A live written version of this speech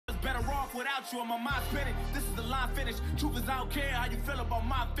off without you on my mind spinning. This is the line finish. Truth is I don't care how you feel about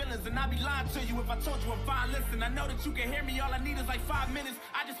my feelings, and I'd be lying to you if I told you I'm fine. Listen, I know that you can hear me, all I need is like 5 minutes.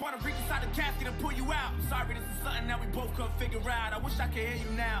 I just wanna reach inside the casket and pull you out. Sorry, this is something that we both couldn't figure out. I wish I could hear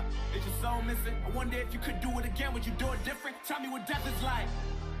you now. Is your soul missing? I wonder if you could do it again, would you do it different? Tell me what death is like.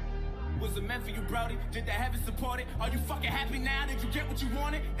 Was it meant for you, Brody? Did the heavens support it? Are you fucking happy now? Did you get what you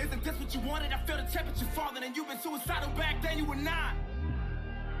wanted? Isn't this what you wanted? I feel the temperature falling, and you've been suicidal back then, you were not.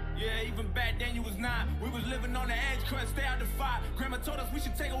 Yeah, even back then you was not. We was living on the edge, couldn't stay out the fire. Grandma told us we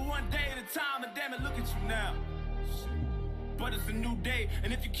should take it one day at a time, and damn it, look at you now. But it's a new day,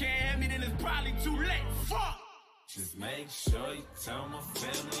 and if you can't hear me, then it's probably too late. Fuck! Just make sure you tell my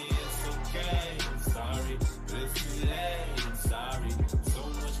family it's okay. I'm sorry, but it's too late. I'm sorry, so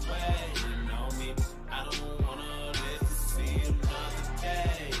much waiting on me. I don't wanna live to see another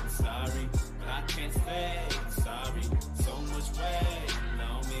day. I'm sorry, but I can't stay. I'm sorry, so much waiting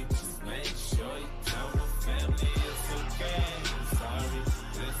on me. Just make sure you tell my family it's okay. I'm sorry,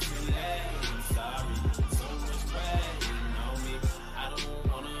 but it's too late. I'm sorry, so much waiting on me. I don't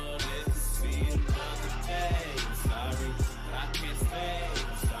wanna live to see another day. Sorry, but I can't stay.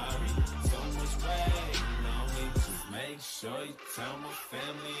 I'm sorry, so much waiting on me. Just make sure you tell my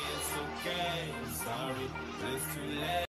family it's okay. I'm sorry, but it's too late.